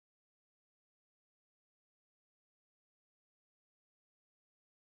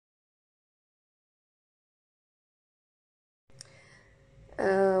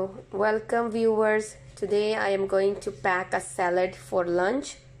Welcome viewers. Today I am going to pack a salad for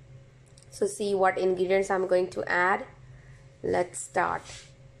lunch. So see what ingredients I'm going to add. Let's start.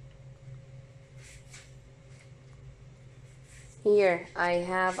 Here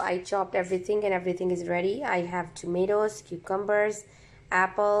I chopped everything and everything is ready. I have tomatoes, cucumbers,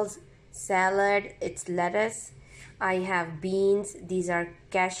 apples, salad, it's lettuce. I have beans, these are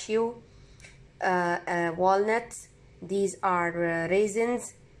cashew, walnuts, these are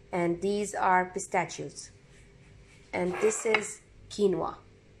raisins, and these are pistachios, and this is quinoa.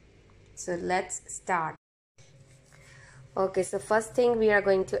 So let's start. Okay, so first thing we are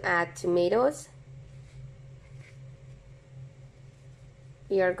going to add tomatoes.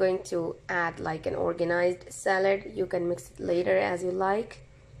 We are going to add like an organized salad. You can mix it later as you like.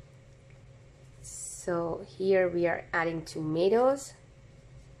 So here we are adding tomatoes.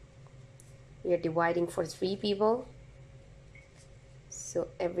 We are dividing for 3 people, so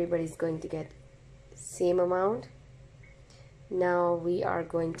everybody's going to get same amount. Now we are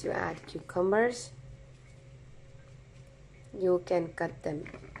going to add cucumbers. You can cut them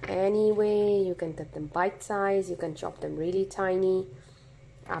any way. You can cut them bite size, you can chop them really tiny,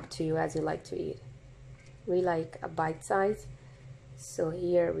 up to you as you like to eat. We like a bite size, so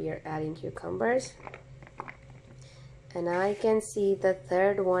here we are adding cucumbers. And I can see the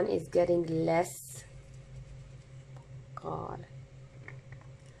third one is getting less. God.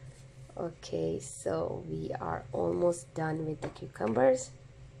 Okay, so we are almost done with the cucumbers.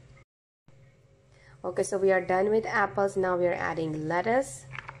 Okay, so we are done with apples. Now we are adding lettuce.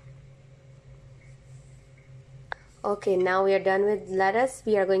 Okay, now we are done with lettuce.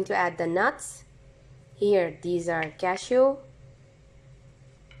 We are going to add the nuts. Here, these are cashew.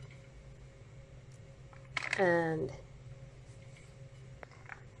 And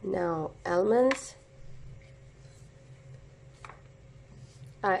now almonds.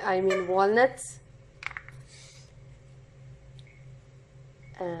 I mean walnuts.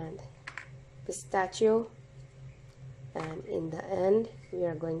 And pistachio. And in the end, we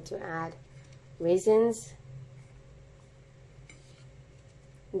are going to add raisins.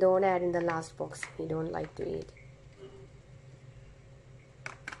 Don't add in the last box. We don't like to eat.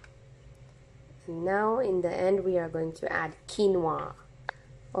 Now in the end we are going to add quinoa.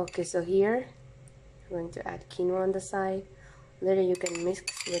 Okay, so here I'm going to add quinoa on the side. Later you can mix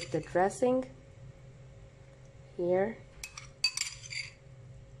with the dressing here,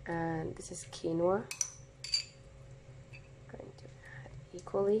 and this is quinoa. Going to add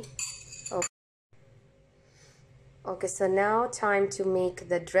equally. Okay, so now time to make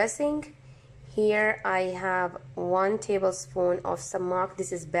the dressing. Here I have 1 tablespoon of samak.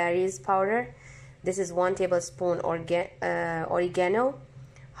 This is Barry's powder. This is 1 tablespoon oregano,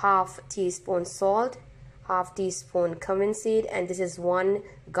 half teaspoon salt, half teaspoon cumin seed, and this is 1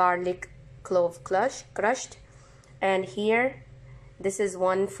 garlic clove crushed. And here, this is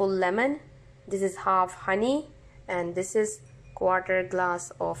 1 full lemon. This is half honey, and this is 1/4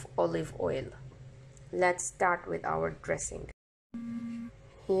 glass of olive oil. Let's start with our dressing.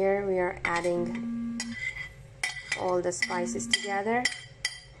 Here we are adding all the spices together.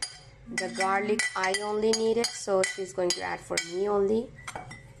 The garlic I only need it, so she's going to add for me only.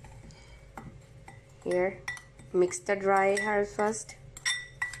 Here, mix the dry herbs first.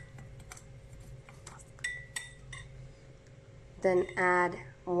 Then add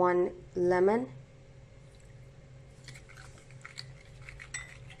 1 lemon.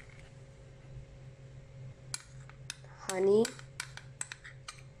 Honey.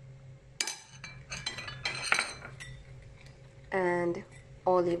 And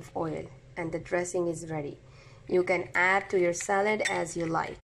olive oil, and the dressing is ready. You can add to your salad as you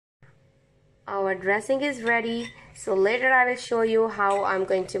like. Our dressing is ready, so later I will show you how I'm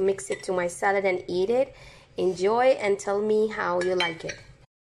going to mix it to my salad and eat it. Enjoy and tell me how you like it.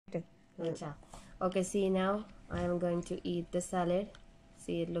 Okay, see, now I am going to eat the salad.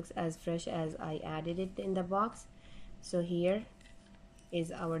 See, it looks as fresh as I added it in the box. So here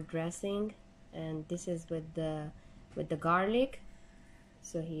is our dressing, and this is with the garlic.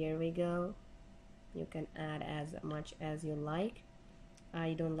 So here we go. You can add as much as you like.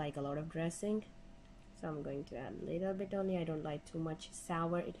 I don't like a lot of dressing, so I'm going to add a little bit only. I don't like too much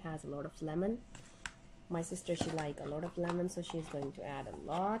sour. It has a lot of lemon. My sister, she likes a lot of lemon, so she's going to add a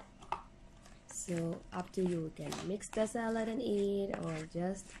lot. So up to you. You can mix the salad and eat, or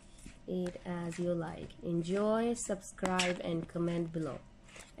just eat as you like. Enjoy, subscribe, and comment below,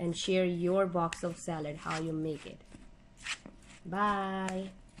 and share your box of salad, how you make it. Bye.